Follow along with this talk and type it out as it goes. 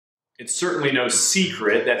It's certainly no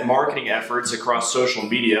secret that marketing efforts across social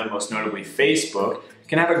media, most notably Facebook,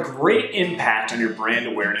 can have a great impact on your brand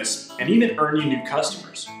awareness and even earn you new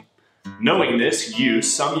customers. Knowing this, you,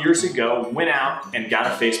 some years ago, went out and got a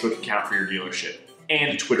Facebook account for your dealership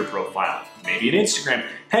and a Twitter profile, maybe an Instagram.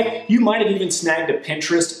 Heck, you might have even snagged a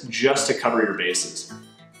Pinterest just to cover your bases.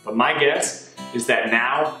 But my guess is that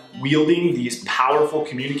now, wielding these powerful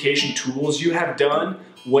communication tools, you have done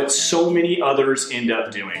what so many others end up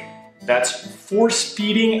doing. That's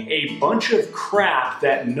force-feeding a bunch of crap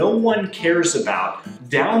that no one cares about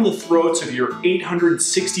down the throats of your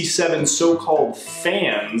 867 so-called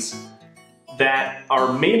fans that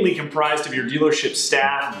are mainly comprised of your dealership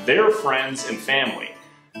staff, their friends, and family.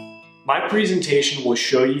 My presentation will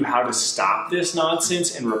show you how to stop this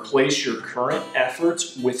nonsense and replace your current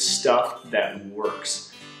efforts with stuff that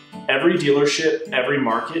works. Every dealership, every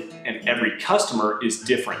market, and every customer is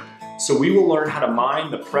different. So we will learn how to mine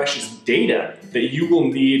the precious data that you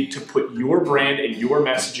will need to put your brand and your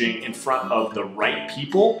messaging in front of the right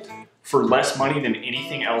people for less money than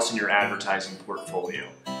anything else in your advertising portfolio.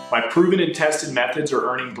 My proven and tested methods are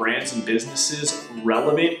earning brands and businesses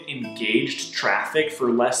relevant, engaged traffic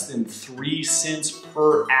for less than 3 cents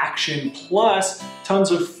per action, plus tons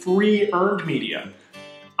of free earned media.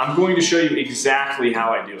 I'm going to show you exactly how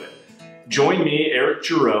I do it. Join me, Eric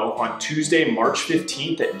Giroux, on Tuesday, March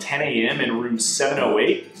 15th at 10 a.m. in room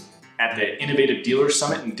 708 at the Innovative Dealer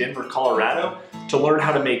Summit in Denver, Colorado, to learn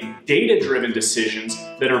how to make data-driven decisions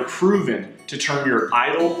that are proven to turn your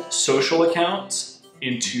idle social accounts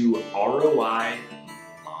into ROI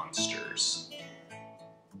monsters.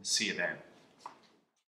 See you then.